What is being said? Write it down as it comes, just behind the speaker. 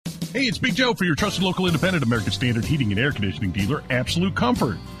Hey, it's Big Joe for your trusted local independent American Standard heating and air conditioning dealer, Absolute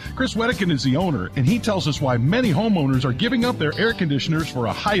Comfort. Chris Wedekin is the owner, and he tells us why many homeowners are giving up their air conditioners for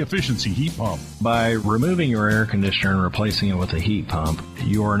a high-efficiency heat pump. By removing your air conditioner and replacing it with a heat pump,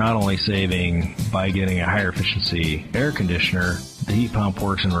 you are not only saving by getting a higher efficiency air conditioner, the heat pump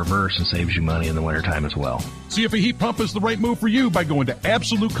works in reverse and saves you money in the wintertime as well. See if a heat pump is the right move for you by going to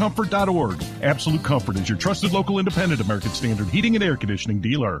AbsoluteComfort.org. Absolute Comfort is your trusted local independent American Standard heating and air conditioning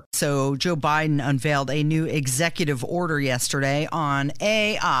dealer. So Joe Biden unveiled a new executive order yesterday on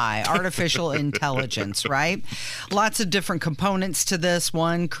AI, artificial intelligence, right? Lots of different components to this.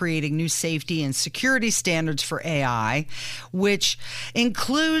 One, creating new safety and security standards for AI, which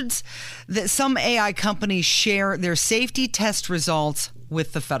includes that some AI companies share their safety test results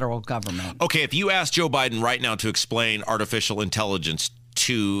with the federal government. Okay, if you ask Joe Biden right now to explain artificial intelligence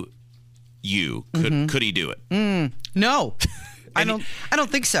to you, could he do it? No. I don't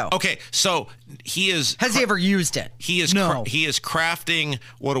think so. Okay, so he is. Has he ever used it? He is. No. He is crafting.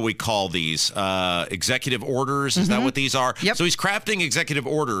 What do we call these? Executive orders. Is that what these are? Yep. So he's crafting executive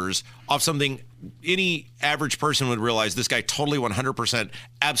orders off something any average person would realize this guy totally 100%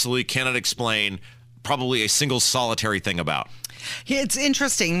 absolutely cannot explain probably a single solitary thing about. It's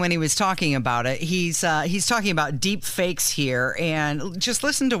interesting when he was talking about it. He's talking about deep fakes here, and just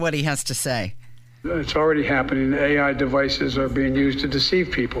listen to what he has to say. It's already happening. AI devices are being used to deceive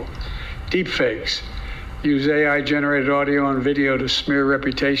people. Deep fakes use AI-generated audio and video to smear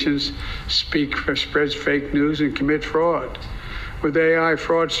reputations, spread fake news, and commit fraud. With AI,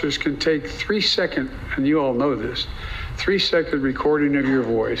 fraudsters can take 3-second, and you all know this, 3-second recording of your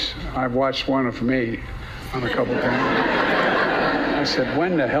voice. I've watched one of me on a couple of times. I said,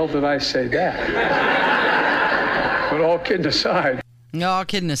 when the hell did I say that? But all kidding aside.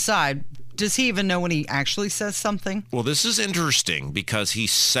 Does he even know when he actually says something? Well, this is interesting because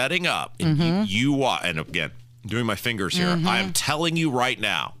he's setting up, and and again, doing my fingers here, I'm telling you right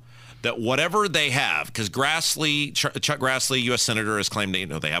now that whatever they have, because Chuck Grassley, U.S. Senator, has claimed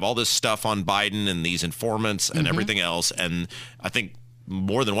that, they have all this stuff on Biden and these informants and everything else, and I think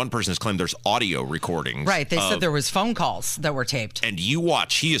more than one person has claimed there's audio recordings. Right. They said there was phone calls that were taped. And you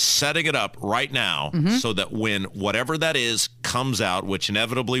watch. He is setting it up right now so that when whatever that is comes out, which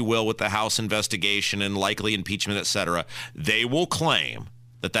inevitably will with the House investigation and likely impeachment, et cetera, they will claim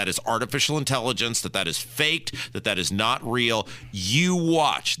that is artificial intelligence, that is faked, that is not real. You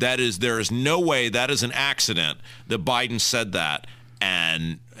watch. There is no way that is an accident that Biden said that.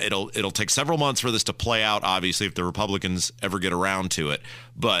 And it'll take several months for this to play out, obviously, if the Republicans ever get around to it.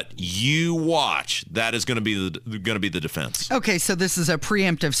 But you watch. That is going to be the defense. Okay, so this is a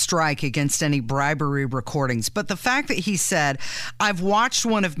preemptive strike against any bribery recordings. But the fact that he said, I've watched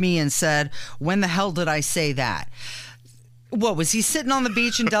one of me and said, when the hell did I say that? What, was he sitting on the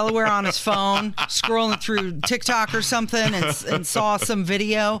beach in Delaware on his phone, scrolling through TikTok or something and saw some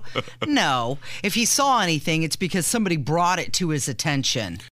video? No. If he saw anything, it's because somebody brought it to his attention.